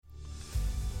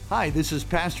Hi, this is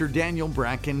Pastor Daniel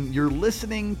Bracken. You're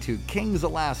listening to Kings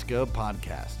Alaska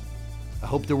podcast. I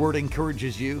hope the word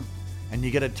encourages you and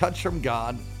you get a touch from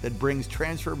God that brings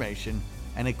transformation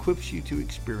and equips you to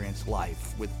experience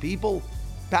life with people,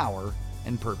 power,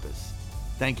 and purpose.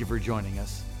 Thank you for joining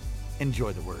us.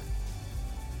 Enjoy the word.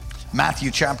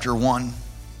 Matthew chapter 1,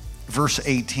 verse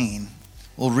 18.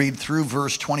 We'll read through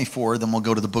verse 24, then we'll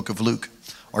go to the book of Luke.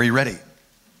 Are you ready?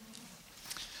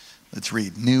 Let's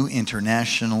read. New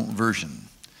International Version.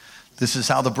 This is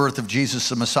how the birth of Jesus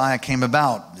the Messiah came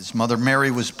about. His mother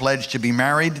Mary was pledged to be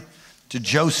married to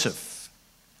Joseph.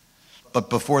 But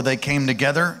before they came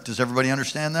together, does everybody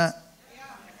understand that?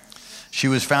 She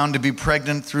was found to be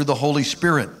pregnant through the Holy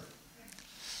Spirit.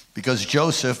 Because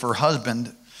Joseph, her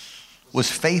husband,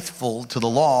 was faithful to the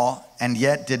law and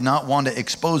yet did not want to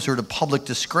expose her to public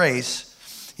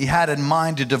disgrace, he had in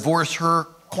mind to divorce her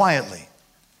quietly.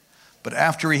 But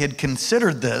after he had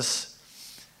considered this,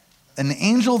 an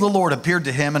angel of the Lord appeared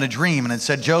to him in a dream and had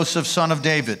said, Joseph, son of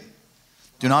David,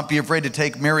 do not be afraid to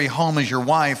take Mary home as your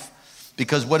wife,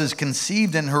 because what is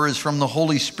conceived in her is from the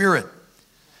Holy Spirit.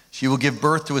 She will give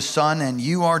birth to a son, and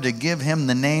you are to give him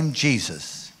the name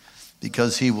Jesus,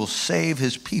 because he will save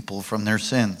his people from their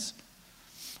sins.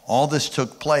 All this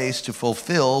took place to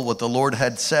fulfill what the Lord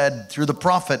had said through the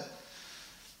prophet.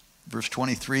 Verse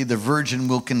 23, the virgin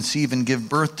will conceive and give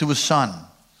birth to a son,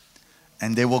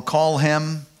 and they will call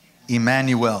him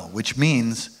Emmanuel, which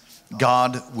means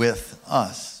God with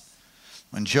us.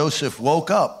 When Joseph woke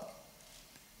up,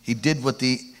 he did what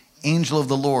the angel of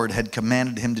the Lord had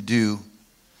commanded him to do,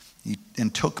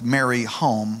 and took Mary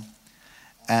home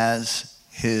as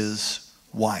his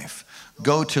wife.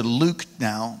 Go to Luke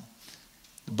now,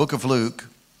 the book of Luke,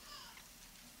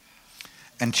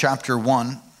 and chapter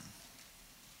 1.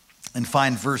 And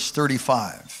find verse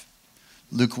 35.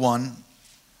 Luke 1,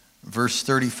 verse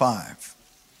 35.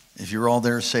 If you're all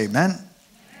there, say amen. Amen.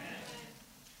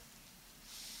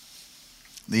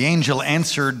 The angel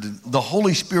answered, the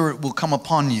Holy Spirit will come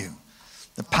upon you.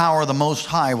 The power of the Most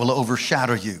High will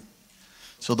overshadow you.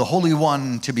 So the Holy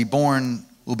One to be born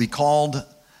will be called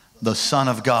the Son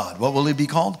of God. What will he be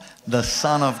called? The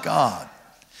Son of God.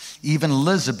 Even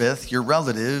Elizabeth, your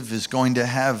relative, is going to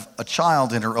have a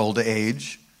child in her old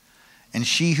age. And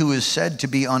she who is said to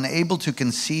be unable to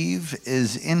conceive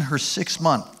is in her 6th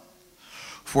month.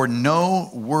 For no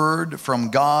word from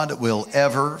God will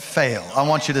ever fail. I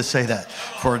want you to say that.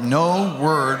 For no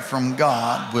word from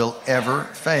God will ever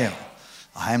fail.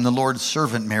 I am the Lord's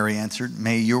servant, Mary answered.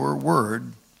 May your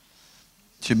word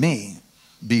to me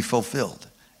be fulfilled.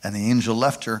 And the angel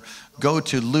left her. Go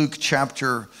to Luke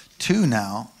chapter 2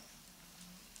 now.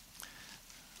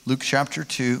 Luke chapter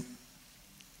 2.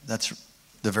 That's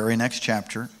the very next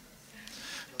chapter.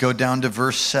 Go down to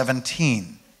verse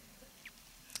 17.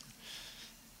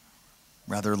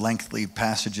 Rather lengthy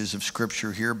passages of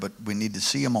scripture here, but we need to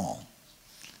see them all.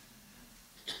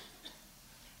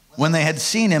 When they had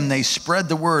seen him, they spread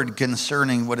the word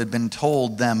concerning what had been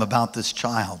told them about this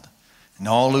child. And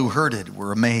all who heard it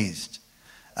were amazed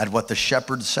at what the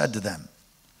shepherds said to them.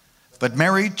 But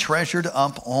Mary treasured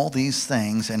up all these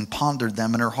things and pondered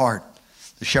them in her heart.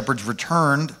 The shepherds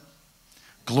returned,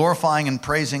 glorifying and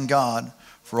praising God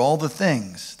for all the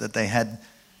things that they had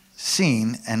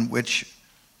seen and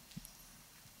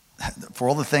for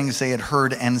all the things they had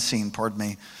heard and seen,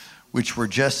 which were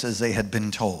just as they had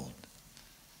been told.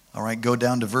 All right, go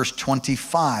down to verse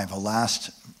 25, a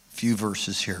last few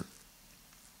verses here.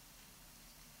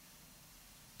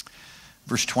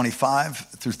 Verse 25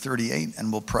 through 38,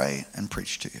 and we'll pray and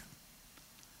preach to you.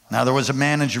 Now there was a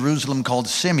man in Jerusalem called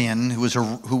Simeon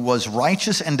who was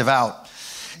righteous and devout.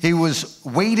 He was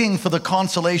waiting for the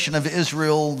consolation of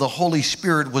Israel. The Holy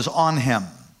Spirit was on him.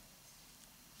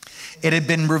 It had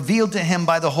been revealed to him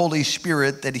by the Holy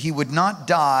Spirit that he would not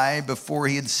die before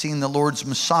he had seen the Lord's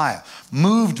Messiah.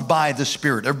 Moved by the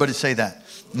Spirit. Everybody say that.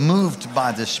 Moved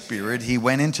by the Spirit, he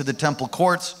went into the temple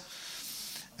courts.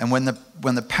 And when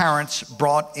the parents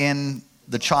brought in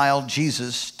the child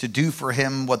Jesus to do for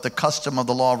him what the custom of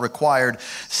the law required,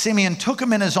 Simeon took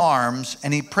him in his arms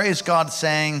and he praised God,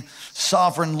 saying,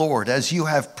 Sovereign Lord, as you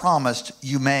have promised,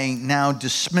 you may now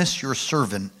dismiss your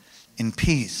servant in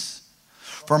peace.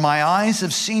 For my eyes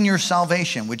have seen your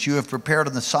salvation, which you have prepared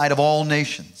in the sight of all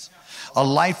nations, a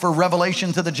light for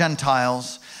revelation to the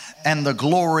Gentiles and the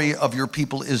glory of your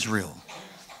people Israel.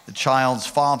 The child's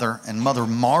father and mother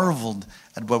marveled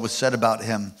at what was said about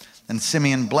him. And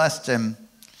Simeon blessed him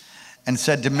and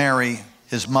said to Mary,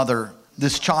 his mother,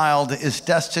 this child is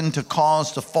destined to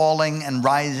cause the falling and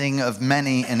rising of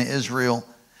many in Israel,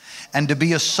 and to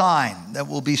be a sign that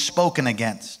will be spoken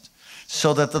against,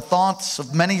 so that the thoughts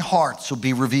of many hearts will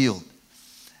be revealed,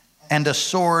 and a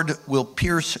sword will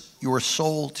pierce your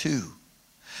soul too.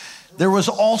 There was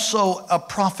also a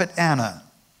prophet Anna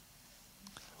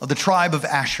of the tribe of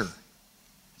Asher,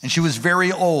 and she was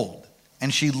very old,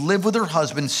 and she lived with her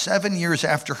husband 7 years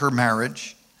after her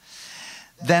marriage,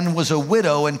 then was a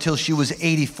widow until she was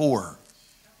 84.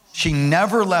 She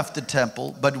never left the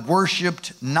temple, but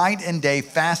worshiped night and day,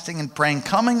 fasting and praying.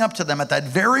 Coming up to them at that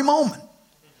very moment,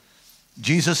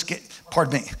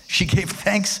 she gave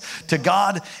thanks to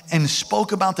God and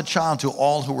spoke about the child to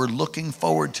all who were looking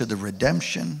forward to the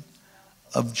redemption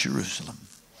of Jerusalem.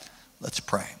 Let's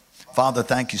pray. Father,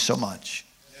 thank you so much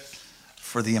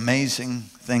for the amazing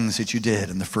things that you did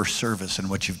in the first service and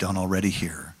what you've done already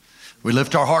here. We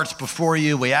lift our hearts before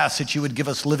you. We ask that you would give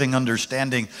us living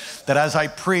understanding, that as I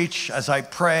preach, as I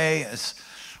pray, as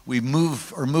we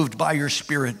moved by your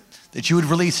Spirit, that you would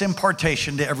release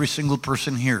impartation to every single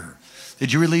person here.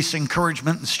 That you release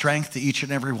encouragement and strength to each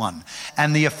and every one.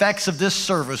 And the effects of this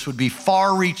service would be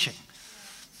far-reaching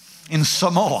in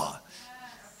Samoa,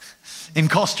 in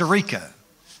Costa Rica,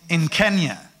 in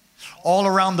Kenya, all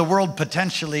around the world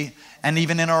potentially, and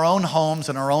even in our own homes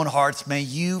and our own hearts. May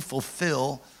you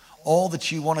fulfill all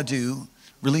that you want to do.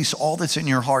 Release all that's in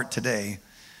your heart today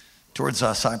towards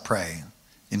us, I pray.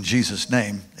 In Jesus'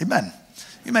 name, amen.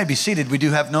 You may be seated. We do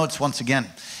have notes once again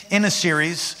in a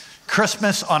series,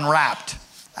 Christmas Unwrapped.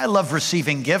 I love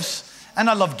receiving gifts and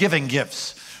I love giving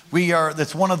gifts.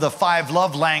 That's one of the 5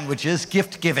 love languages,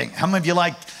 gift giving. How many of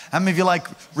you like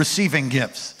receiving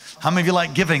gifts? How many of you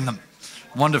like giving them?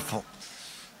 Wonderful.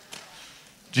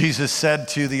 Jesus said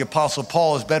to the Apostle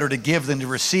Paul, it's better to give than to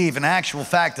receive. In actual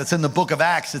fact, that's in the book of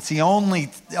Acts. It's the only,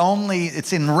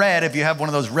 it's in red. If you have one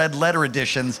of those red letter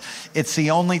editions, it's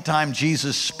the only time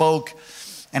Jesus spoke,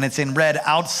 and it's in red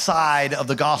outside of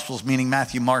the Gospels, meaning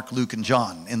Matthew, Mark, Luke, and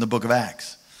John in the book of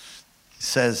Acts. He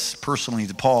says personally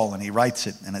to Paul, and he writes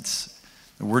it, and it's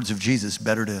the words of Jesus,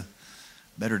 better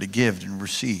to give than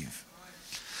receive.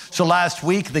 So last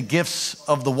week, the gifts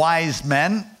of the wise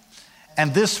men,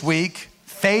 and this week,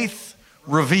 faith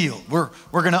revealed. We're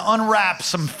going to unwrap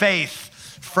some faith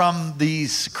from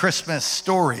these Christmas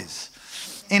stories.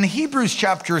 In Hebrews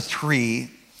chapter 3,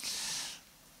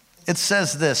 it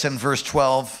says this in verse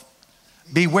 12,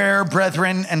 beware,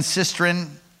 brethren and sistren.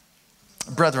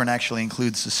 Brethren actually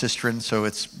includes the sistren, so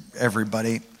it's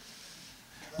everybody.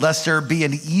 Lest there be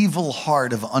an evil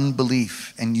heart of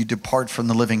unbelief and you depart from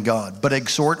the living God. But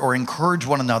exhort or encourage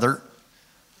one another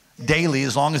daily,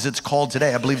 as long as it's called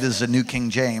today. I believe this is a New King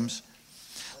James.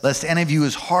 Lest any of you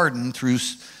is hardened through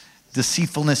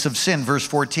deceitfulness of sin. Verse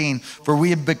 14, for we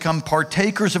have become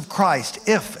partakers of Christ.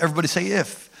 Everybody say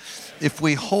if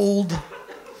we hold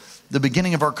the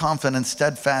beginning of our confidence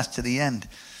steadfast to the end.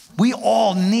 We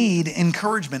all need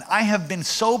encouragement. I have been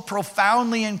so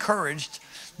profoundly encouraged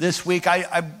this week.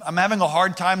 I'm having a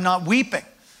hard time not weeping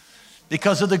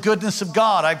because of the goodness of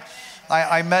God.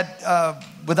 I met,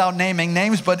 without naming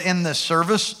names, but in this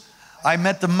service, I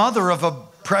met the mother of a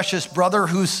precious brother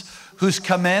who's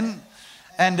come in.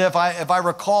 And if I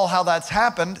recall how that's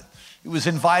happened, he was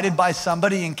invited by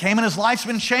somebody and came, and his life's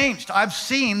been changed. I've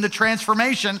seen the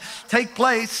transformation take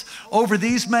place over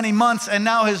these many months, and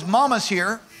now his mama's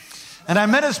here. And I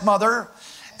met his mother,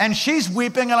 and she's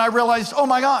weeping, and I realized, oh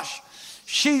my gosh,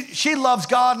 she loves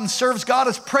God and serves God,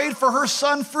 has prayed for her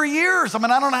son for years. I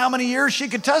mean, I don't know how many years she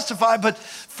could testify, but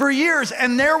for years.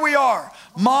 And there we are.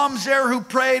 Mom's there who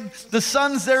prayed. The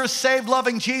son's there saved,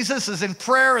 loving Jesus, is in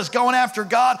prayer, is going after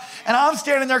God. And I'm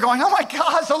standing there going, oh my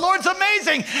gosh, the Lord's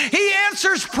amazing. He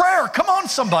answers prayer. Come on,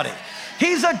 somebody.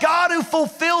 He's a God who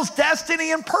fulfills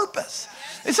destiny and purpose.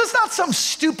 This is not some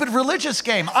stupid religious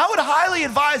game. I would highly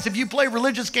advise, if you play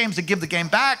religious games, to give the game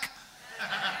back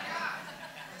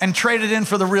and trade it in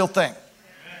for the real thing.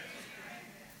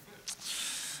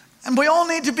 And we all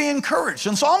need to be encouraged.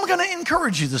 And so I'm going to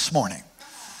encourage you this morning.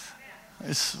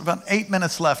 It's about 8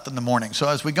 minutes left in the morning. So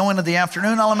as we go into the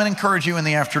afternoon, I'm going to encourage you in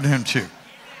the afternoon too.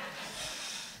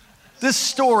 This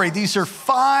story, these are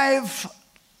 5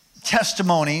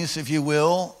 testimonies, if you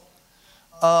will,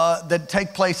 that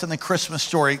take place in the Christmas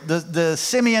story. The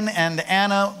Simeon and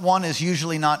Anna one is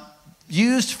usually not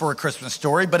used for a Christmas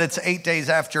story, but it's 8 days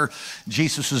after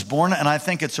Jesus was born, and I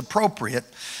think it's appropriate.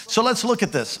 So let's look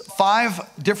at this.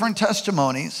 5 different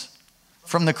testimonies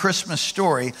from the Christmas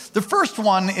story. The first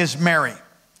one is Mary.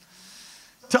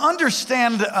 To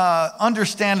understand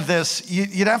this,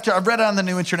 you'd have to, I've read it on the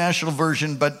New International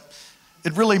Version, but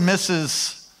it really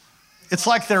misses, it's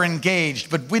like they're engaged,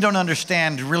 but we don't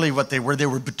understand really what they were. They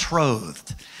were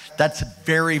betrothed. That's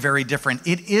very, very different.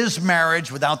 It is marriage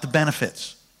without the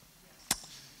benefits.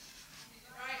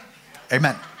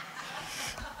 Amen.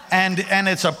 And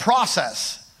it's a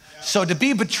process. So to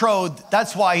be betrothed,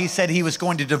 that's why he said he was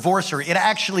going to divorce her. It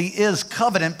actually is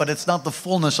covenant, but it's not the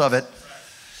fullness of it.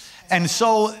 And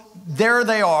so there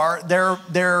they are.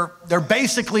 They're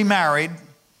basically married,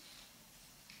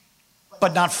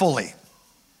 but not fully.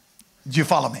 Do you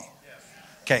follow me?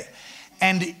 Okay.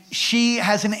 And she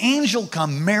has an angel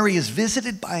come. Mary is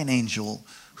visited by an angel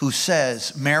who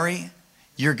says, Mary,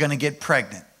 you're going to get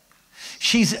pregnant.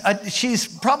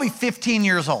 She's probably 15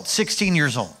 years old, 16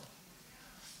 years old,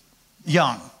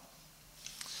 young.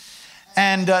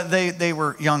 And they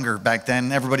were younger back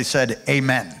then. Everybody said,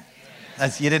 amen.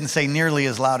 You didn't say nearly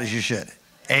as loud as you should.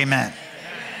 Amen.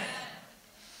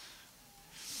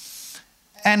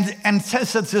 And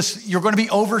says this, you're going to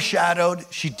be overshadowed.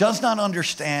 She does not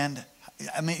understand.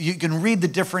 I mean, you can read the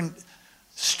different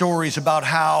stories about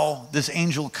how this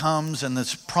angel comes and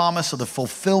this promise of the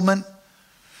fulfillment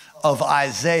of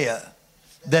Isaiah,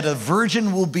 that a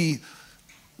virgin will be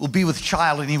with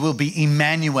child and he will be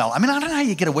Emmanuel. I mean, I don't know how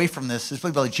you get away from this. It's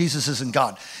like Jesus isn't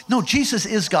God. No, Jesus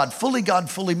is God,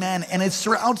 fully man, and it's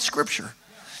throughout Scripture.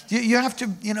 You have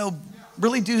to,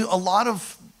 really do a lot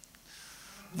of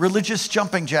religious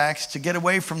jumping jacks to get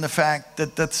away from the fact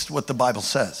that that's what the Bible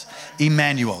says.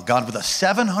 Emmanuel, God with us.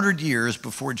 700 years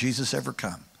before Jesus ever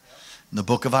come, in the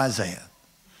book of Isaiah,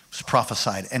 was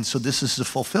prophesied. And so this is the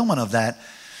fulfillment of that.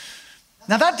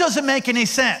 Now that doesn't make any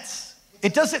sense.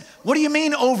 It doesn't. What do you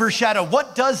mean overshadow?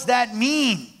 What does that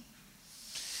mean?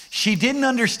 She didn't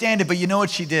understand it, but you know what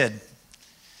she did?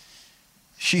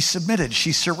 She submitted.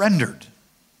 She surrendered.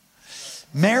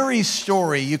 Mary's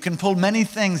story, you can pull many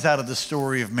things out of the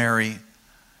story of Mary,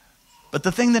 but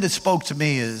the thing that it spoke to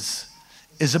me is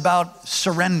about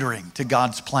surrendering to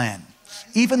God's plan.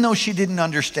 Even though she didn't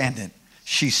understand it,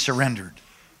 she surrendered.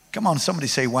 Come on, somebody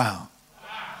say, wow.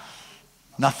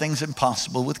 Nothing's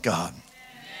impossible with God.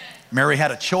 Mary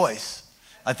had a choice.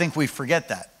 I think we forget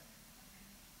that.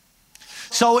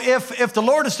 So if the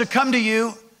Lord is to come to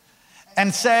you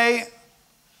and say,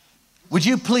 would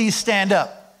you please stand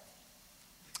up?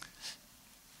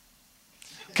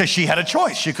 Because she had a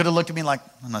choice. She could have looked at me like,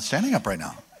 I'm not standing up right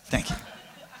now. Thank you.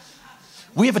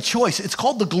 We have a choice. It's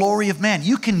called the glory of man.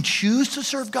 You can choose to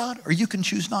serve God or you can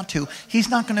choose not to. He's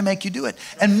not going to make you do it.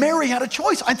 And Mary had a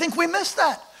choice. I think we missed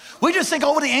that. We just think,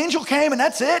 oh, the angel came and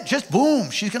that's it. Just boom,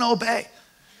 she's going to obey.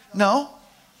 No.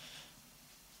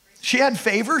 She had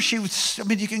favor.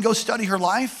 You can go study her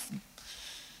life.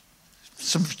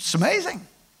 It's amazing.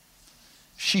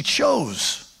 She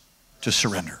chose to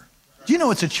surrender. Do you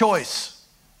know it's a choice?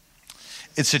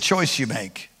 It's a choice you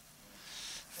make.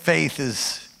 Faith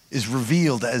is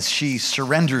revealed as she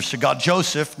surrenders to God.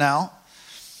 Joseph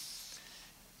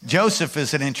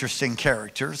is an interesting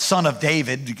character, son of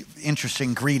David.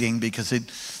 Interesting greeting because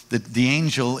the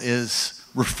angel is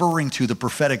referring to the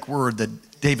prophetic word that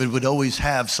David would always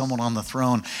have someone on the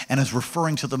throne, and is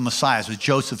referring to the Messiah. It was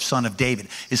Joseph, son of David.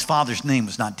 His father's name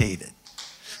was not David.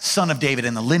 Son of David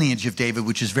and the lineage of David,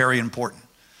 which is very important.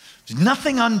 There's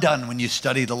nothing undone when you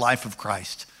study the life of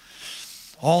Christ.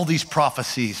 All these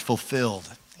prophecies fulfilled.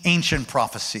 Ancient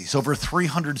prophecies, over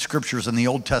 300 scriptures in the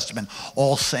Old Testament,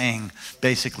 all saying,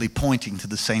 basically pointing to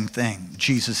the same thing.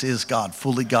 Jesus is God,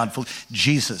 fully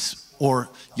Jesus, or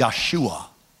Yeshua,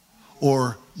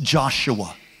 or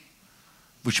Joshua,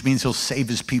 which means he'll save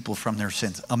his people from their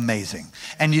sins. Amazing.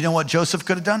 And you know what Joseph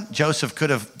could have done? Joseph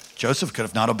could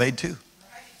have not obeyed too.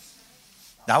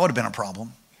 That would have been a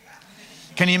problem.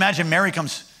 Can you imagine Mary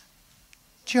comes,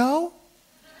 Joe,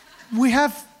 we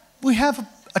have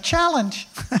a challenge.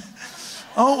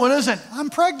 Oh, what is it? I'm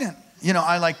pregnant.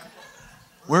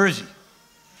 Where is he?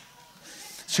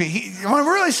 So when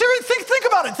we're really serious, think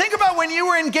about it. Think about when you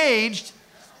were engaged,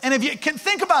 and if you can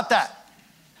think about that.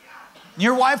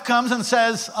 Your wife comes and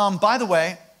says, by the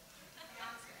way,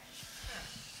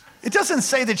 it doesn't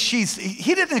say that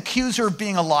he didn't accuse her of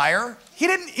being a liar. He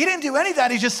didn't do any of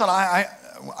that. He just said,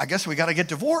 I guess we got to get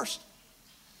divorced.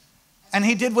 And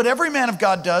he did what every man of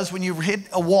God does when you hit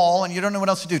a wall and you don't know what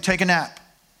else to do. Take a nap.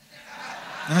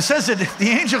 And it says that the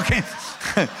angel came.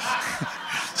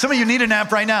 Some of you need a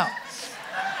nap right now.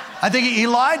 I think he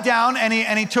lied down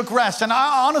and he took rest. And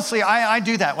I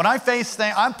do that. When I face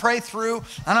things, I pray through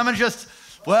and I'm just,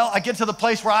 I get to the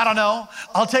place where I don't know.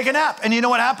 I'll take a nap. And you know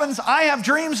what happens? I have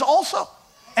dreams also.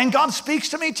 And God speaks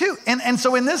to me too. And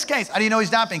so in this case, how do you know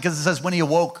he's napping? Because it says when he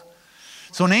awoke.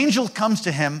 So an angel comes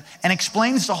to him and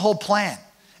explains the whole plan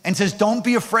and says, don't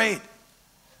be afraid.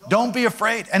 Don't be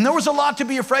afraid. And there was a lot to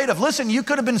be afraid of. Listen, you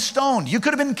could have been stoned. You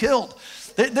could have been killed.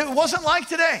 It wasn't like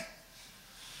today.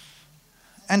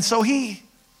 And so he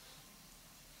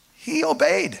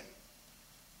obeyed.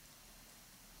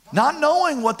 Not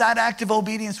knowing what that act of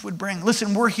obedience would bring.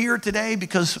 Listen, we're here today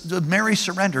because Mary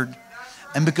surrendered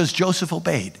and because Joseph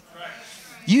obeyed.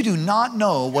 You do not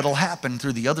know what will happen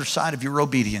through the other side of your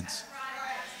obedience.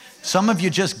 Some of you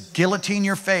just guillotine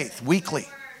your faith weekly.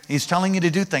 He's telling you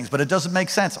to do things, but it doesn't make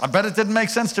sense. I bet it didn't make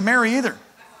sense to Mary either.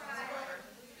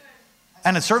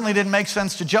 And it certainly didn't make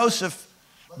sense to Joseph,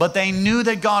 but they knew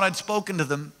that God had spoken to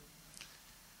them.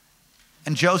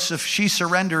 And Joseph, she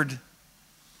surrendered,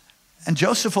 and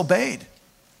Joseph obeyed.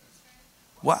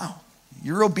 Wow.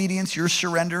 Your obedience, your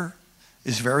surrender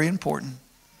is very important.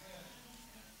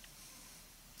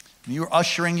 You're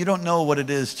ushering, you don't know what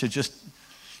it is to just,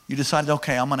 you decided,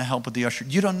 okay, I'm going to help with the usher.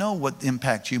 You don't know what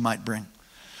impact you might bring.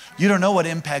 You don't know what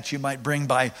impact you might bring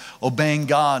by obeying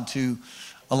God to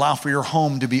allow for your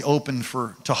home to be open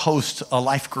to host a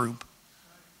life group.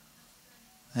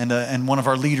 And one of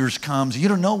our leaders comes. You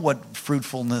don't know what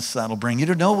fruitfulness that'll bring. You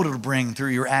don't know what it'll bring through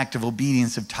your act of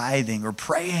obedience of tithing or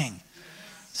praying.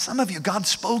 Some of you, God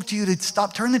spoke to you to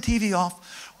stop, turn the TV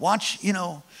off, watch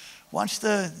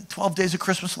the 12 Days of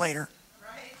Christmas Later,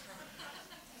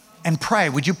 and pray.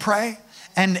 Would you pray?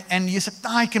 And you said,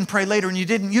 I can pray later, and you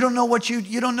didn't. You don't know what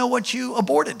you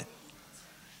aborted.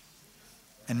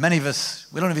 And many of us,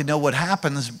 we don't even know what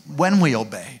happens when we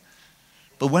obey.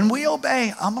 But when we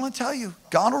obey, I'm going to tell you,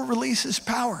 God will release his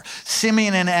power.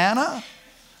 Simeon and Anna,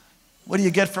 what do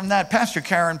you get from that? Pastor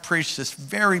Karen preached this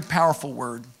very powerful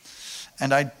word,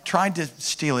 and I tried to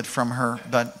steal it from her,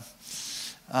 but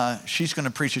she's going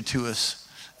to preach it to us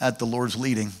at the Lord's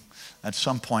leading at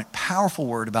some point. Powerful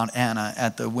word about Anna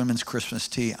at the women's Christmas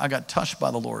tea. I got touched by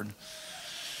the Lord.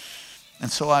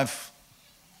 And so I've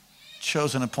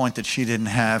chosen a point that she didn't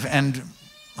have, and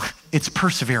it's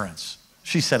perseverance.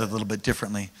 She said it a little bit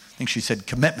differently. I think she said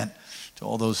commitment to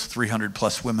all those 300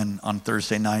 plus women on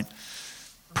Thursday night.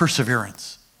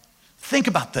 Perseverance. Think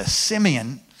about this.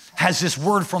 Simeon has this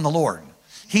word from the Lord.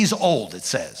 He's old, it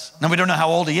says. Now, we don't know how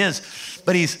old he is,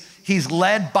 but he's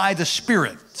led by the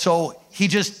Spirit. So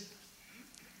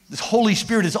this Holy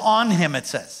Spirit is on him, it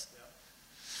says.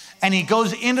 And he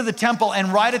goes into the temple,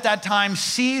 and right at that time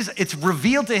sees, it's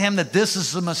revealed to him that this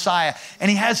is the Messiah. And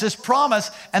he has this promise,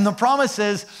 and the promise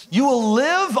is, you will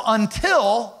live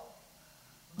until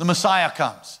the Messiah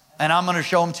comes. And I'm going to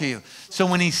show him to you. So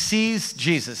when he sees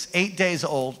Jesus, 8 days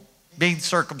old, being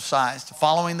circumcised,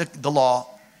 following the law,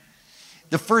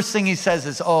 the first thing he says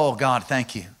is, oh God,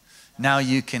 thank you. Now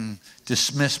you can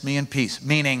dismiss me in peace.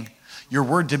 Meaning, your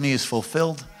word to me is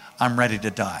fulfilled. I'm ready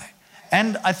to die.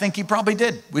 And I think he probably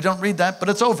did. We don't read that, but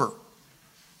it's over.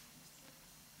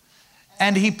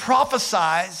 And he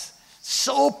prophesies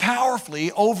so powerfully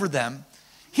over them.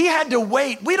 He had to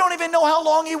wait. We don't even know how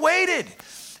long he waited.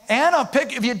 Anna,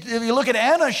 if you look at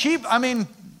Anna,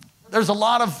 there's a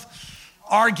lot of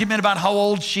argument about how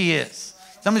old she is.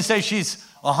 Somebody say she's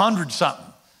 100 something.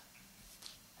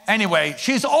 Anyway,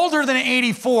 she's older than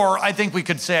 84, I think we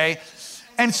could say.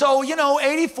 And so,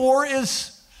 84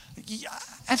 is,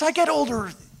 as I get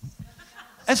older,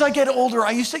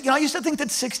 I used to think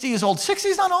that 60 is old. 60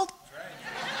 is not old.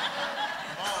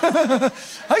 I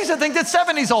used to think that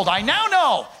 70 is old. I now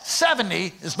know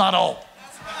 70 is not old.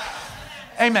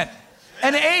 Amen.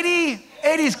 And 80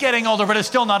 is getting older, but it's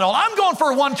still not old. I'm going for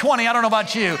 120. I don't know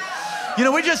about you.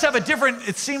 We just have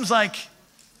it seems like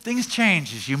things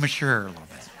change as you mature a little bit.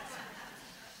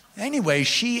 Anyway,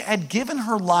 she had given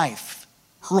her life,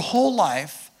 her whole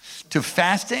life, to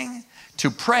fasting,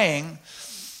 to praying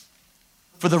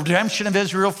for the redemption of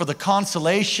Israel, for the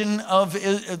consolation of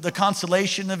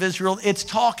Israel. It's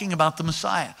talking about the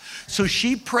Messiah. So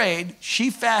she prayed,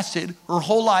 she fasted her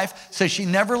whole life, says she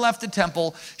never left the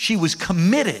temple. She was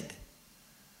committed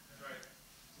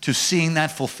to seeing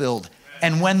that fulfilled.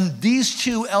 And when these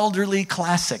two elderly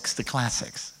classics,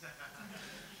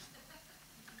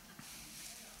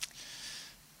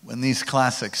 when these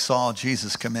classics saw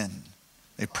Jesus come in,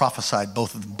 they prophesied,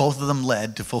 both of them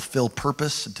led to fulfill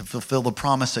purpose and to fulfill the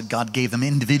promise that God gave them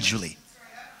individually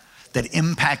that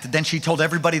impacted. Then she told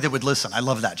everybody that would listen. I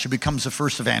love that. She becomes the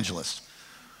first evangelist.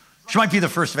 She might be the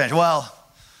first evangelist. Well,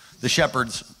 the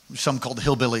shepherds, some called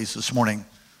hillbillies this morning.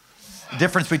 The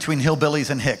difference between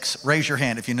hillbillies and hicks. Raise your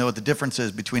hand if you know what the difference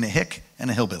is between a hick and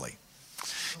a hillbilly.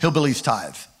 Hillbillies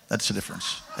tithe. That's the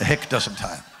difference. A hick doesn't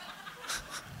tithe.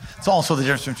 It's also the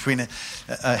difference between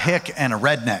a hick and a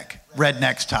redneck.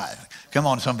 Rednecks tithe. Come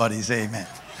on, somebody say amen.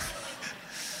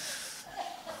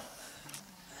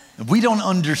 We don't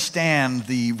understand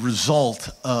the result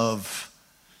of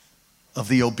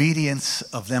the obedience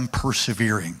of them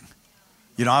persevering.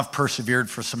 I've persevered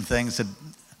for some things that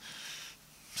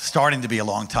starting to be a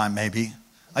long time maybe.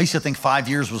 I used to think 5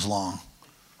 years was long.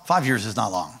 5 years is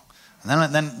not long.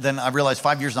 And then I realized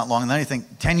 5 years is not long. And then I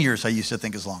think 10 years I used to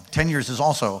think is long. 10 years is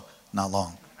also not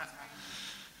long.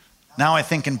 Now I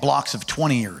think in blocks of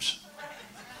 20 years.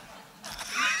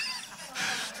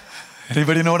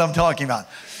 Anybody know what I'm talking about?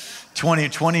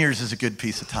 20 years is a good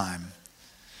piece of time.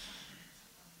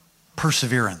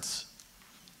 Perseverance.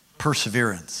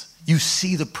 Perseverance. You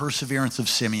see the perseverance of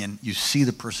Simeon. You see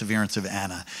the perseverance of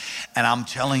Anna. And I'm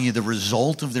telling you, the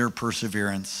result of their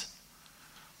perseverance,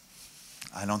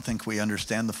 I don't think we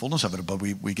understand the fullness of it, but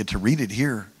we get to read it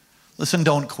here. Listen,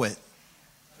 don't quit.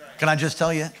 Can I just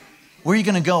tell you? Where are you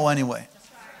going to go anyway?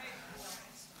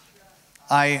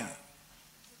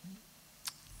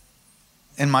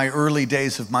 In my early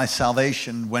days of my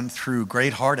salvation, went through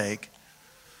great heartache.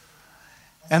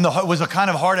 And it was a kind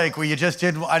of heartache where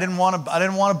I didn't want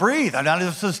to breathe.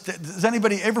 Has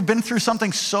anybody ever been through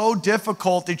something so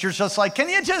difficult that you're just like, can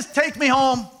you just take me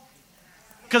home?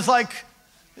 Because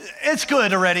it's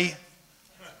good already.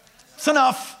 It's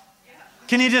enough.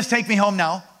 Can you just take me home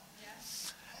now?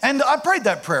 And I prayed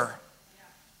that prayer.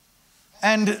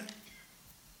 And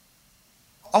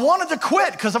I wanted to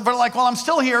quit because I'm like, well, I'm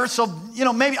still here. So,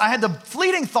 maybe I had the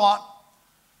fleeting thought.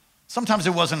 Sometimes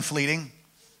it wasn't fleeting.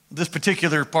 This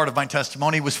particular part of my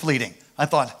testimony was fleeting. I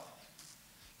thought,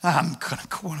 I'm going to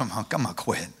quit. I'm going to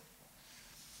quit.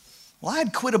 Well, I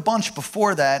had quit a bunch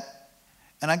before that.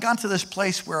 And I got to this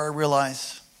place where I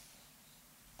realized,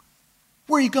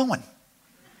 where are you going?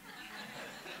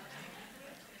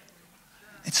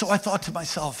 And so I thought to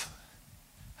myself,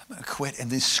 I'm going to quit. And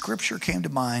this scripture came to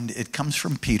mind. It comes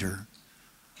from Peter.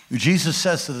 Jesus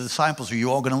says to the disciples, are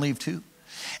you all going to leave too?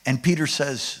 And Peter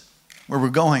says, where we're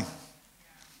going,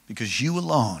 because you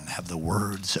alone have the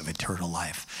words of eternal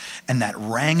life. And that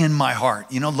rang in my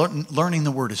heart. Learning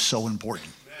the word is so important.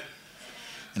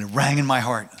 And it rang in my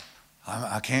heart.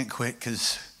 I can't quit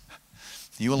because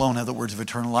you alone have the words of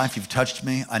eternal life. You've touched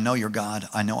me. I know you're God.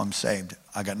 I know I'm saved.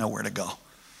 I got nowhere to go.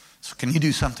 So can you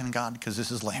do something, God? Because this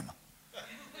is lame.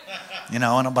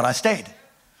 But I stayed.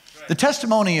 The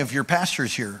testimony of your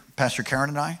pastors here, Pastor Karen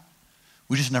and I,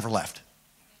 we just never left.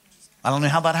 I don't know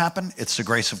how that happened. It's the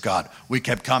grace of God. We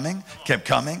kept coming, kept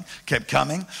coming, kept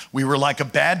coming. We were like a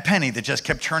bad penny that just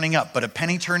kept turning up, but a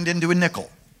penny turned into a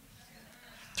nickel,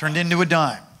 turned into a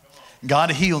dime. God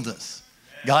healed us.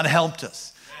 God helped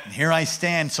us. And here I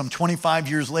stand some 25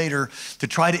 years later to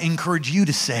try to encourage you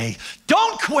to say,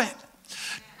 don't quit.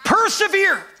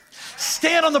 Persevere.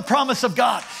 Stand on the promise of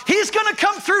God. He's going to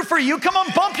come through for you. Come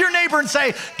on, bump your neighbor and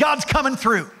say, God's coming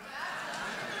through.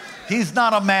 He's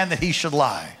not a man that he should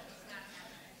lie.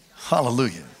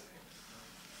 Hallelujah.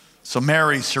 So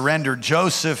Mary surrendered.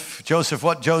 Joseph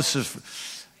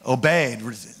obeyed,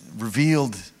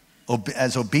 revealed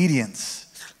as obedience.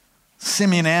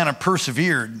 Simeon and Anna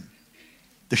persevered.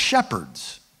 The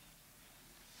shepherds,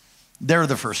 they're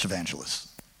the first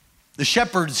evangelists. The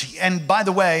shepherds, and by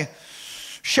the way,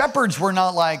 shepherds were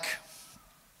not like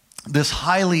this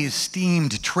highly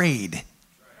esteemed trade.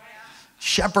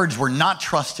 Shepherds were not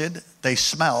trusted. They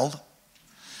smelled.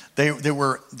 They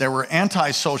were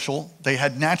antisocial. They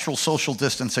had natural social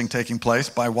distancing taking place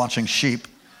by watching sheep.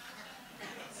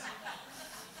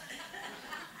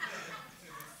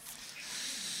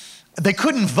 They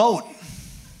couldn't vote.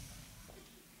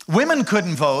 Women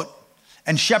couldn't vote,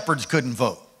 and shepherds couldn't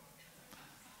vote.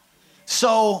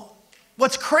 So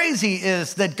what's crazy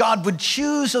is that God would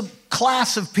choose a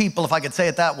class of people, if I could say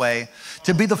it that way,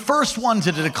 to be the first one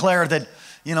to declare that,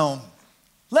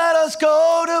 let us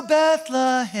go to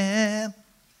Bethlehem.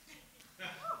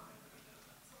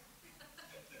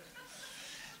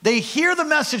 They hear the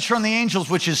message from the angels,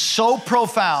 which is so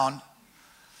profound,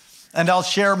 and I'll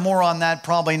share more on that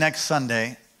probably next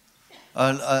Sunday.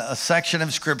 A section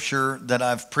of scripture that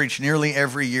I've preached nearly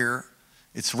every year.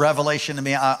 It's revelation to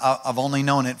me. I've only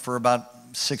known it for about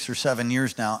 6 or 7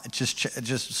 years now. It's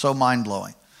just so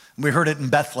mind-blowing. We heard it in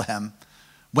Bethlehem.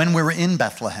 When we were in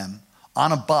Bethlehem,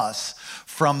 on a bus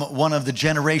from one of the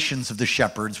generations of the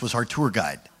shepherds was our tour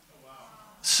guide.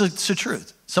 It's the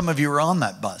truth. Some of you were on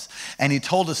that bus. And he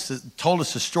told us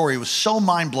a story. It was so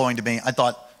mind-blowing to me. I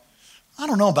thought, I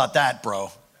don't know about that,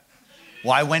 bro.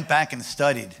 Well, I went back and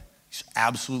studied. He's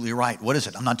absolutely right. What is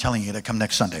it? I'm not telling you to come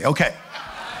next Sunday. Okay.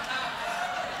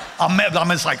 I'm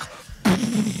just like,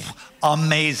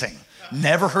 amazing.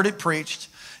 Never heard it preached.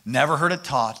 Never heard it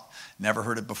taught. Never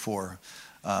heard it before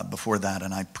that.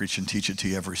 And I preach and teach it to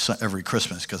you every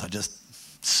Christmas because it's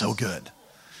so good.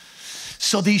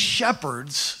 So these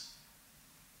shepherds,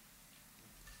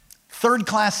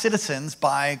 third-class citizens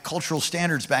by cultural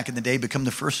standards back in the day, become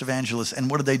the first evangelists.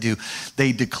 And what do?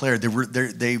 They declared.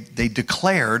 They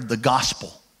declared the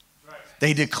gospel. Right.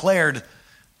 They declared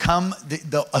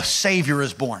a Savior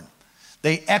is born.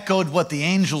 They echoed what the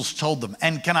angels told them.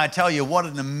 And can I tell you, what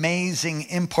an amazing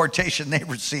impartation they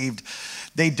received.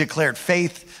 They declared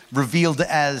faith revealed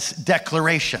as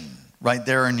declaration, right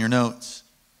there in your notes.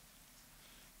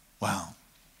 Wow.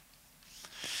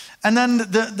 And then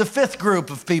the fifth group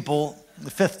of people,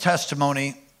 the fifth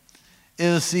testimony,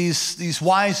 is these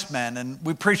wise men. And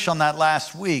we preached on that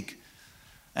last week.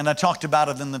 And I talked about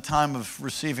it in the time of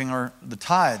receiving the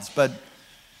tithes. But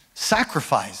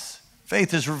sacrifice.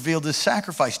 Faith is revealed as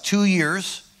sacrifice. 2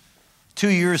 years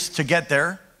to get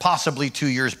there, possibly 2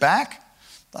 years back.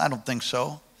 I don't think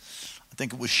so. I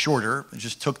think it was shorter. It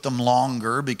just took them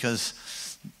longer because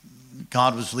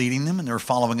God was leading them and they were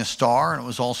following a star and it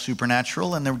was all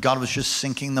supernatural and God was just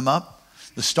syncing them up.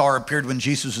 The star appeared when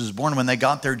Jesus was born. When they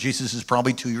got there, Jesus is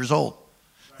probably 2 years old.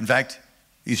 In fact,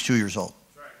 he's 2 years old.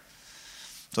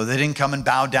 So they didn't come and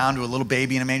bow down to a little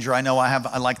baby in a manger. I know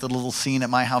I like the little scene at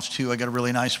my house too. I got a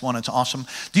really nice one. It's awesome.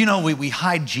 Do you know we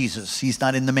hide Jesus? He's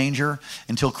not in the manger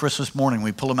until Christmas morning.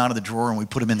 We pull him out of the drawer and we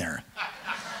put him in there.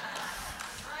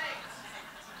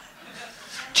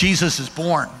 Jesus is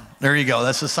born. There you go.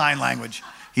 That's the sign language.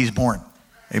 He's born.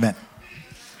 Amen.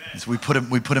 So we put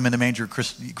him in the manger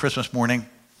Christmas morning.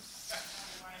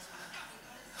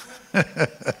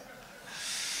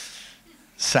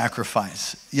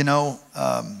 Sacrifice. You know,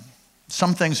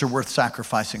 some things are worth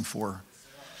sacrificing for.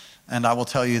 And I will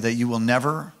tell you that you will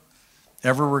never,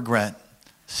 ever regret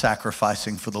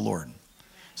sacrificing for the Lord.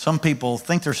 Some people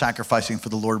think they're sacrificing for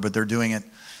the Lord, but they're doing it,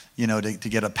 you know, to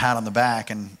get a pat on the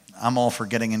back. And I'm all for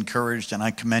getting encouraged, and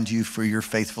I commend you for your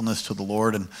faithfulness to the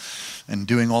Lord and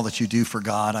doing all that you do for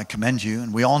God. I commend you,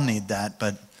 and we all need that.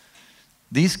 But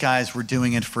these guys were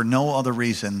doing it for no other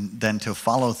reason than to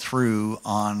follow through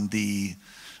on the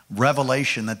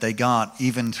revelation that they got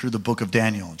even through the book of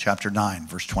Daniel, chapter 9,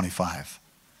 verse 25.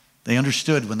 They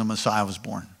understood when the Messiah was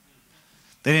born.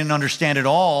 They didn't understand it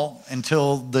all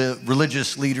until the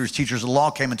religious leaders, teachers of the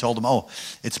law came and told them, oh,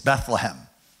 it's Bethlehem.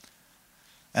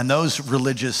 And those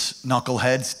religious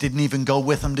knuckleheads didn't even go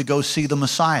with them to go see the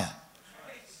Messiah.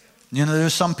 You know,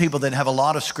 there's some people that have a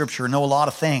lot of scripture, know a lot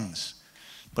of things,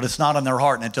 but it's not in their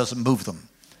heart and it doesn't move them.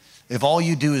 If all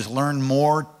you do is learn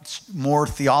more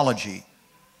theology,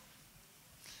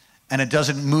 and it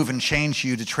doesn't move and change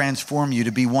you to transform you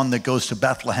to be one that goes to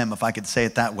Bethlehem, if I could say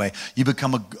it that way. You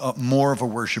become more of a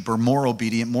worshiper, more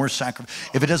obedient, more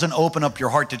sacrificial. If it doesn't open up your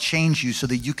heart to change you so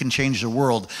that you can change the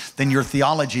world, then your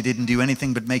theology didn't do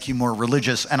anything but make you more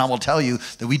religious. And I will tell you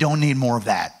that we don't need more of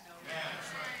that.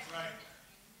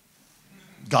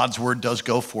 God's word does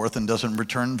go forth and doesn't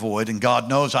return void. And God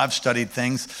knows I've studied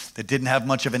things that didn't have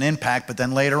much of an impact, but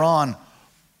then later on,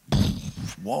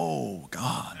 whoa,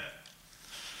 God.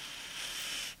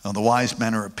 Now, the wise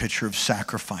men are a picture of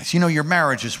sacrifice. You know, your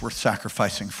marriage is worth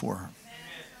sacrificing for.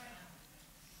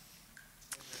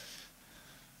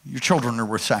 Your children are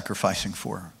worth sacrificing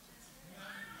for.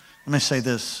 Let me say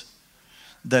this,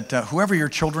 that whoever your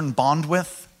children bond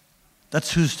with,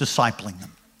 that's who's discipling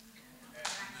them.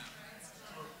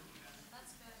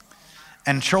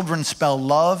 And children spell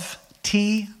love,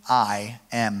 T-I-M-E.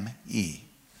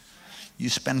 You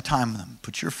spend time with them.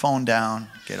 Put your phone down,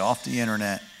 get off the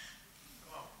internet.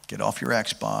 Get off your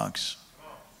Xbox.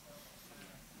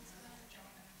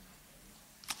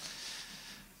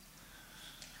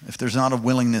 If there's not a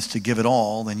willingness to give it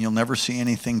all, then you'll never see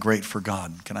anything great for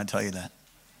God. Can I tell you that?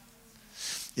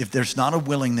 If there's not a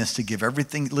willingness to give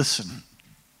everything, listen.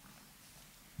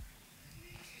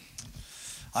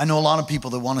 I know a lot of people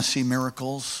that want to see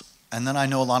miracles, and then I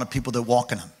know a lot of people that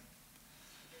walk in them.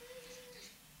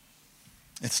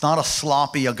 It's not a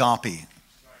sloppy agape.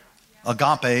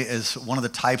 Agape is one of the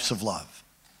types of love.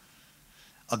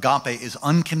 Agape is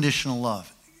unconditional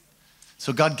love.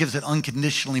 So God gives it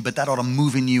unconditionally, but that ought to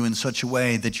move in you in such a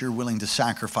way that you're willing to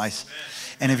sacrifice.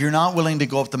 And if you're not willing to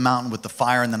go up the mountain with the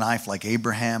fire and the knife like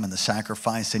Abraham and the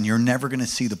sacrifice, then you're never going to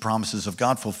see the promises of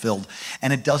God fulfilled.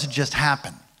 And it doesn't just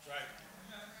happen.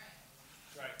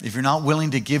 If you're not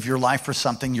willing to give your life for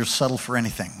something, you'll settle for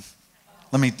anything.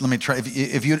 Let me try.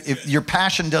 If your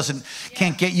passion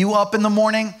can't get you up in the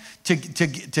morning to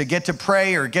get to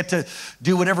pray or get to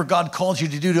do whatever God calls you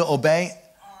to do to obey,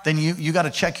 then you got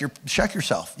to check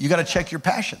yourself. You got to check your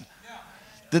passion.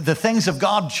 The things of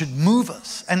God should move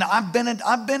us. And I've been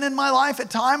in my life at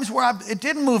times where it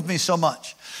didn't move me so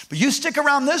much. But you stick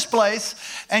around this place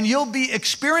and you'll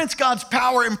experience God's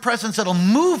power and presence that'll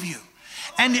move you.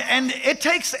 And it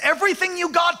takes everything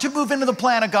you got to move into the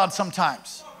plan of God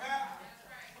sometimes.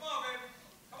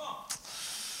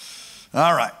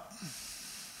 All right.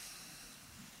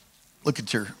 Look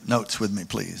at your notes with me,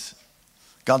 please.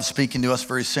 God's speaking to us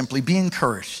very simply. Be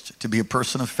encouraged to be a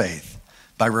person of faith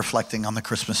by reflecting on the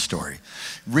Christmas story.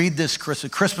 Read this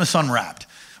Christmas Unwrapped.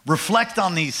 Reflect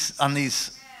on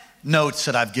these notes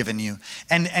that I've given you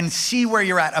and see where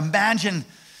you're at. Imagine,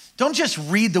 don't just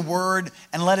read the word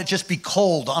and let it just be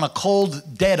cold on a cold,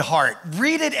 dead heart.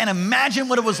 Read it and imagine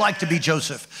what it was like to be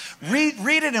Joseph. Read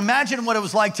it and imagine what it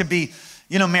was like to be,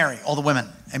 Mary, all the women.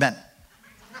 Amen.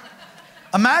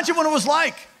 Imagine what it was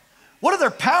like. What are their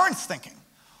parents thinking?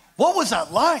 What was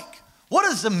that like?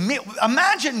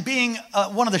 Imagine being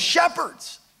one of the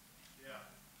shepherds.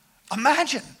 Yeah.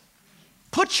 Imagine.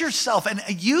 Put yourself and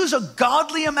use a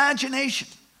godly imagination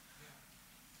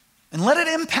and let it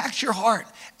impact your heart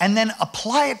and then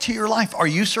apply it to your life. Are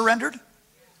you surrendered?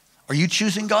 Are you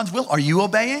choosing God's will? Are you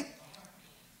obeying?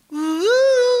 Do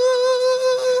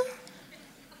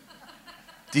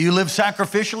you live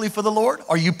sacrificially for the Lord?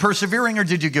 Are you persevering or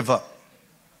did you give up?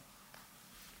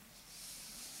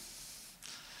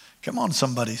 Come on,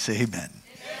 somebody say amen.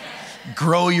 Amen.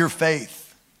 Grow your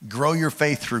faith. Grow your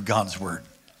faith through God's word.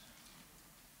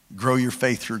 Grow your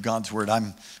faith through God's word.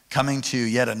 I'm coming to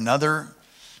yet another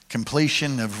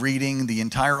completion of reading the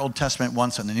entire Old Testament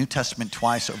once and the New Testament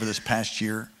twice over this past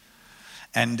year.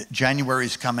 And January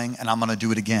is coming and I'm going to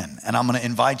do it again. And I'm going to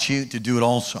invite you to do it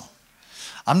also.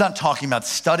 I'm not talking about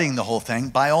studying the whole thing.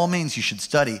 By all means, you should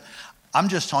study. I'm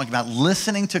just talking about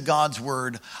listening to God's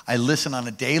word. I listen on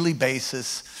a daily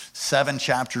basis, 7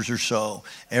 chapters or so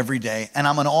every day. And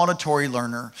I'm an auditory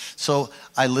learner. So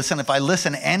I listen. If I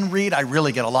listen and read, I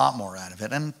really get a lot more out of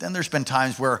it. And then there's been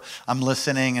times where I'm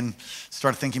listening and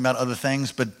start thinking about other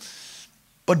things. But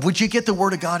would you get the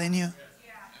word of God in you?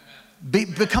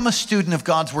 Become a student of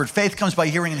God's word. Faith comes by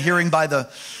hearing and hearing by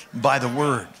the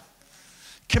word.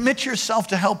 Commit yourself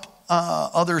to help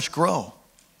others grow.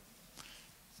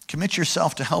 Commit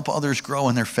yourself to help others grow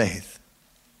in their faith.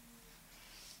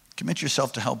 Commit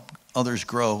yourself to help others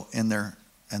grow in their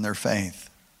faith.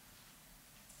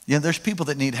 Yeah, there's people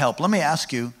that need help. Let me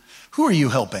ask you, who are you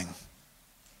helping?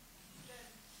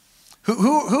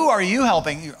 Who are you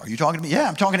helping? Are you talking to me? Yeah,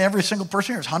 I'm talking to every single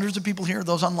person here. There's hundreds of people here,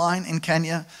 those online in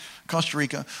Kenya, Costa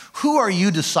Rica. Who are you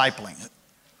discipling?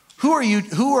 Who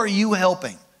are you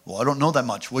helping? Well, I don't know that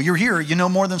much. well, you're here. You know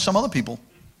more than some other people.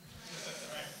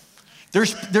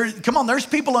 There's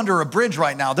people under a bridge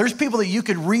right now. There's people that you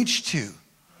could reach to. I'm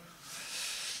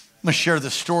going to share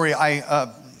this story.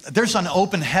 There's an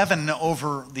open heaven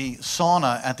over the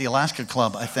sauna at the Alaska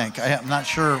Club, I think. I'm not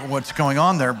sure what's going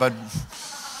on there, but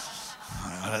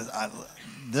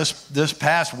this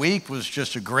past week was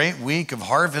just a great week of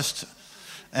harvest.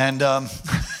 And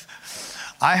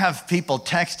I have people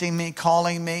texting me,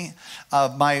 calling me.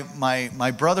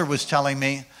 My brother was telling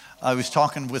me, I was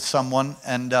talking with someone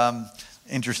and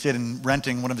interested in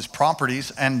renting one of his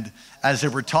properties. And as they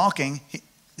were talking,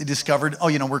 they discovered,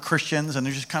 we're Christians, and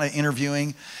they're just kind of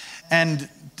interviewing, and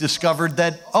discovered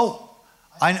that,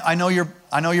 I know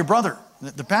your brother,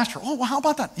 the pastor. Oh, well, how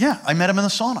about that? Yeah, I met him in the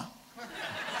sauna.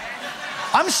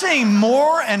 I'm seeing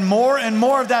more and more and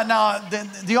more of that now.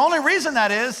 The only reason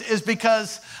that is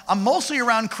because I'm mostly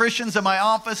around Christians in my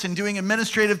office and doing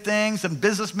administrative things and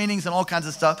business meetings and all kinds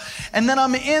of stuff. And then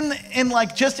I'm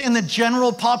just in the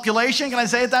general population. Can I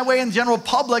say it that way? In the general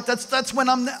public, that's when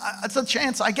that's a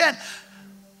chance I get,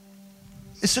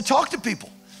 is to talk to people.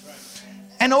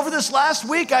 And over this last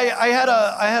week, I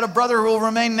had a brother who will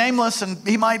remain nameless, and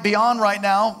he might be on right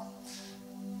now.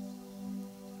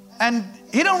 And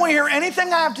he don't want to hear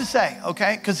anything I have to say,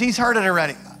 okay? Because he's heard it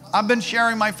already. I've been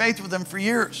sharing my faith with him for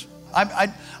years.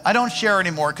 I don't share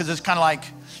anymore because it's kind of like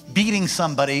beating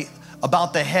somebody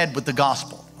about the head with the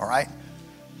gospel, all right?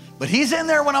 But he's in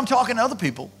there when I'm talking to other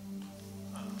people.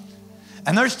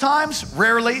 And there's times,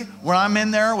 rarely, where I'm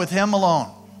in there with him alone.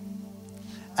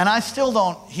 And I still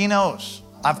don't, he knows.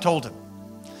 I've told him.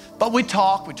 But we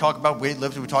talk about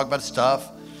weightlifting, we talk about stuff.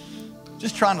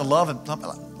 Just trying to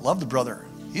love the brother.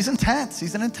 He's intense.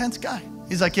 He's an intense guy.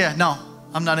 He's like, yeah, no,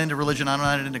 I'm not into religion. I'm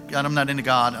not into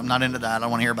God. I'm not into that. I don't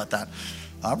want to hear about that.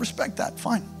 I respect that.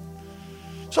 Fine.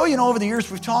 So, over the years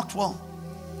we've talked. Well,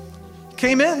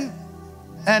 came in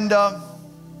and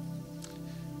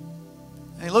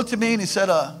he looked at me and he said,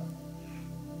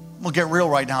 we'll get real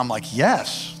right now. I'm like,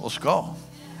 yes, let's go.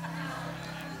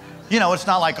 It's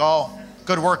not like,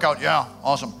 good workout. Yeah,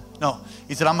 awesome. No,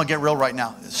 he said, I'm going to get real right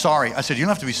now. Sorry. I said, you don't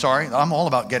have to be sorry. I'm all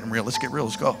about getting real. Let's get real.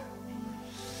 Let's go.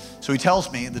 So he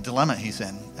tells me the dilemma he's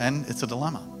in, and it's a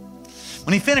dilemma.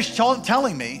 When he finished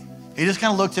telling me, he just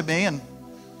kind of looked at me, and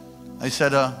I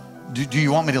said, do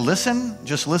you want me to listen?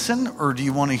 Just listen? Or do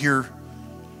you want to hear,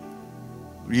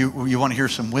 you want to hear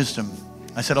some wisdom?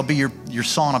 I said, I'll be your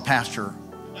sauna pastor.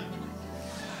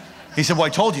 He said, well, I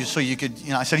told you so you could,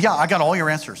 I said, yeah, I got all your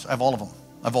answers. I have all of them.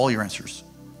 I have all your answers.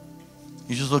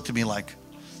 He just looked at me like,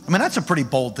 that's a pretty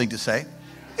bold thing to say.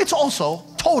 It's also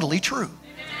totally true.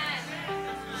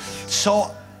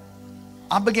 So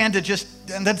I began to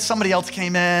and then somebody else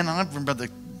came in. I remember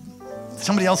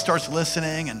somebody else starts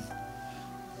listening, and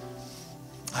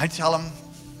I tell him,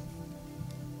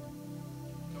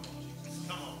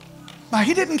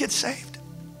 he didn't get saved.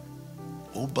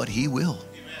 Oh, but he will.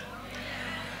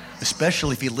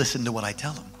 Especially if he listened to what I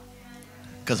tell him.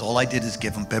 Because all I did is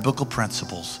give him biblical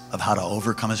principles of how to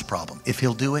overcome his problem. If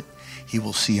he'll do it, he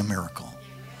will see a miracle.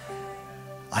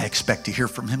 I expect to hear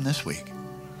from him this week.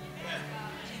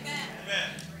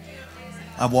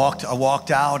 I walked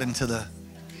out into the,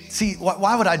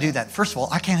 why would I do that? First of all,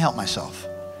 I can't help myself.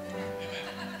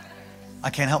 I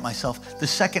can't help myself. The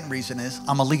second reason is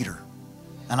I'm a leader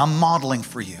and I'm modeling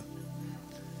for you.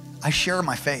 I share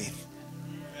my faith.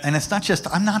 And it's not just,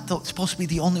 I'm not supposed to be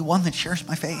the only one that shares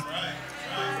my faith.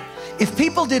 If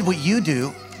people did what you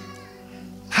do,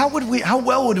 how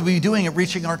well would we be doing at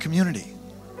reaching our community?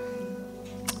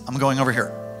 I'm going over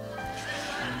here.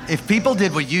 If people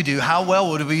did what you do, how well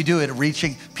would we do at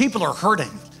reaching? People are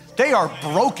hurting. They are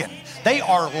broken. They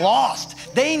are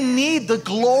lost. They need the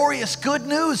glorious good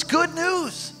news. Good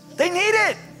news. They need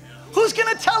it. Who's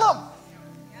going to tell them?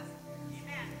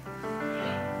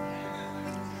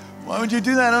 Why would you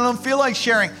do that? I don't feel like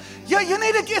sharing. Yeah, you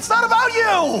need it. It's not about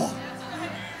you.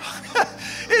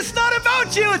 It's not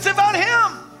about you. It's about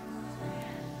him.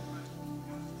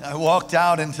 I walked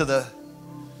out into the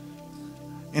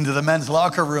men's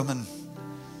locker room, and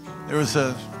there was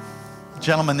a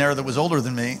gentleman there that was older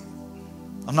than me.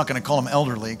 I'm not going to call him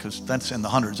elderly because that's in the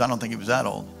hundreds. I don't think he was that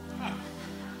old.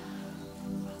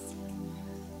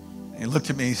 He looked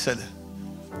at me. He said,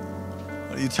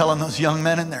 "What are you telling those young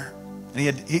men in there?"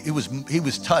 And he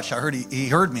was touched. I heard he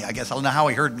heard me. I guess I don't know how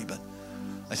he heard me, but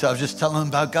I said I was just telling him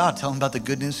about God, telling him about the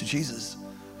good news of Jesus,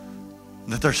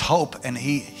 that there's hope. And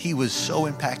he was so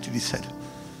impacted. He said,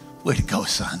 "Way to go,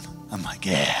 son." I'm like,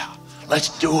 "Yeah,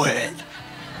 let's do it."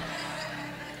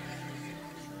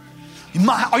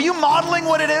 Are you modeling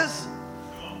what it is?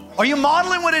 Are you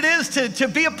modeling what it is to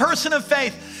be a person of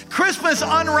faith? Christmas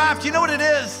unwrapped, you know what it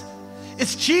is?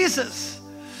 It's Jesus.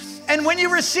 And when you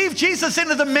receive Jesus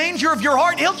into the manger of your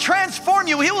heart, he'll transform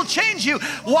you. He will change you.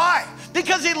 Why?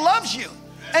 Because he loves you.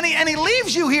 And he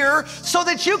leaves you here so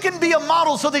that you can be a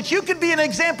model, so that you can be an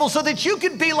example, so that you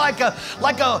can be like a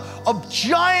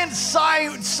giant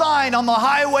sign on the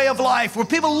highway of life where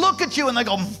people look at you and they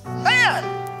go, "Man,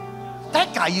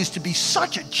 that guy used to be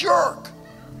such a jerk.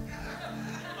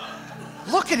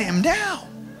 Look at him now."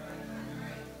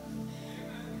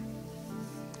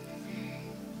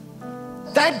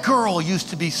 That girl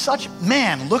used to be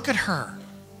man, look at her.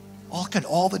 Look at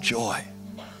all the joy.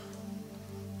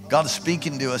 God is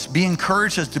speaking to us. Be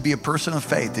encouraged as to be a person of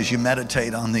faith as you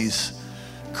meditate on these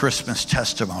Christmas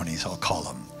testimonies, I'll call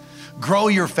them. Grow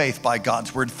your faith by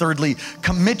God's word. Thirdly,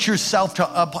 commit yourself to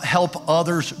help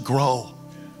others grow.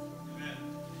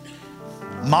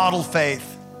 Model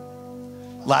faith.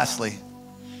 Lastly,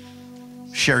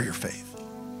 share your faith.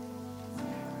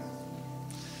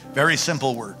 Very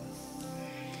simple word.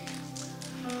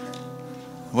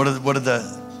 What did the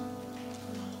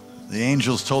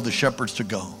angels told the shepherds to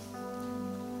go?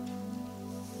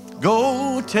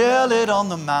 Go tell it on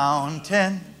the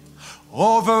mountain,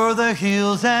 over the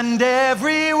hills and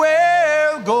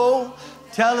everywhere. Go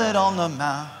tell it on the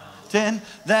mountain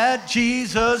that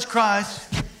Jesus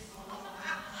Christ.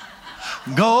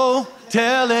 Go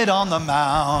tell it on the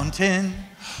mountain,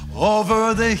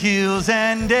 over the hills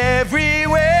and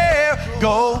everywhere.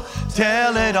 Go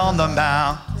tell it on the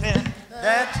mountain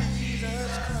that Jesus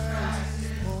Christ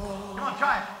is born. Come on,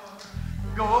 try it.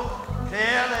 Go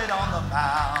tell it on the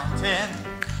mountain,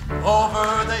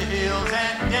 over the hills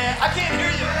and I can't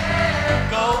hear you.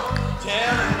 Go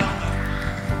tell it on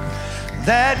the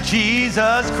that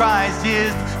Jesus Christ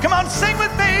is. Come on, sing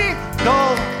with me.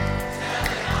 Go.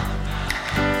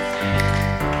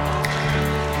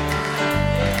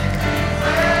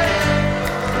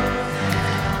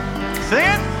 Sing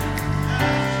it.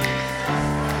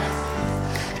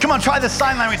 Come on, try the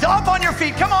sign language. Up on your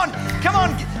feet. Come on, come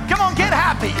on, come on, get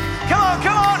happy. Come on,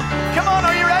 come on, come on.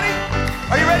 Are you ready?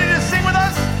 Are you ready to sing with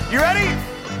us? You ready?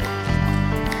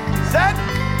 Set.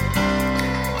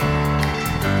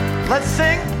 Let's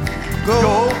sing.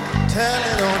 Go tell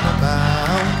it on the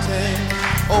mountain,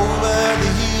 over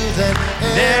the hills and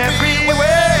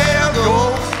everywhere.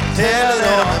 Go tell it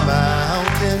on the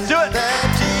mountain. Do it. That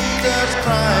Jesus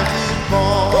Christ is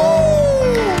born.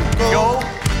 Go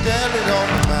tell it on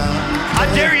the mountain. I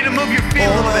dare you to move your feet a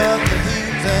little bit. Over the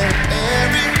hills and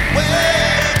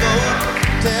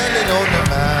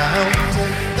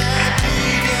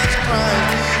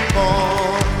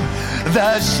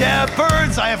the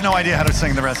shepherds. I have no idea how to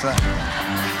sing the rest of that.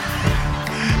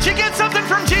 Did you get something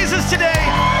from Jesus today?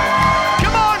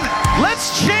 Come on,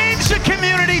 let's change the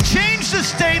community, change the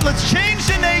state, let's change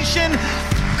the nation.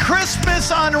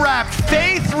 Christmas Unwrapped,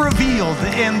 faith revealed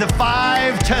in the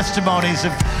 5 testimonies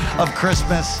of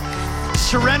Christmas.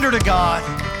 Surrender to God,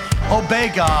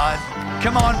 obey God.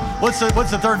 Come on, what's the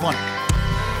 3rd one?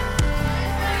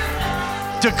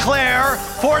 Declare.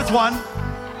 4th one,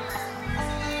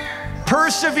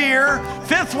 persevere.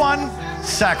 5th one,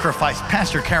 sacrifice.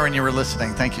 Pastor Karen, you were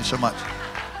listening. Thank you so much.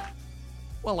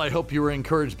 Well, I hope you were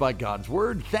encouraged by God's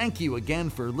word. Thank you again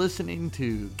for listening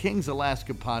to Kings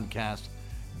Alaska Podcast.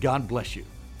 God bless you.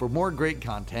 For more great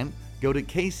content, go to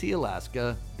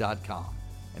kcalaska.com,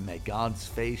 and may God's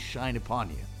face shine upon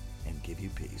you and give you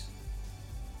peace.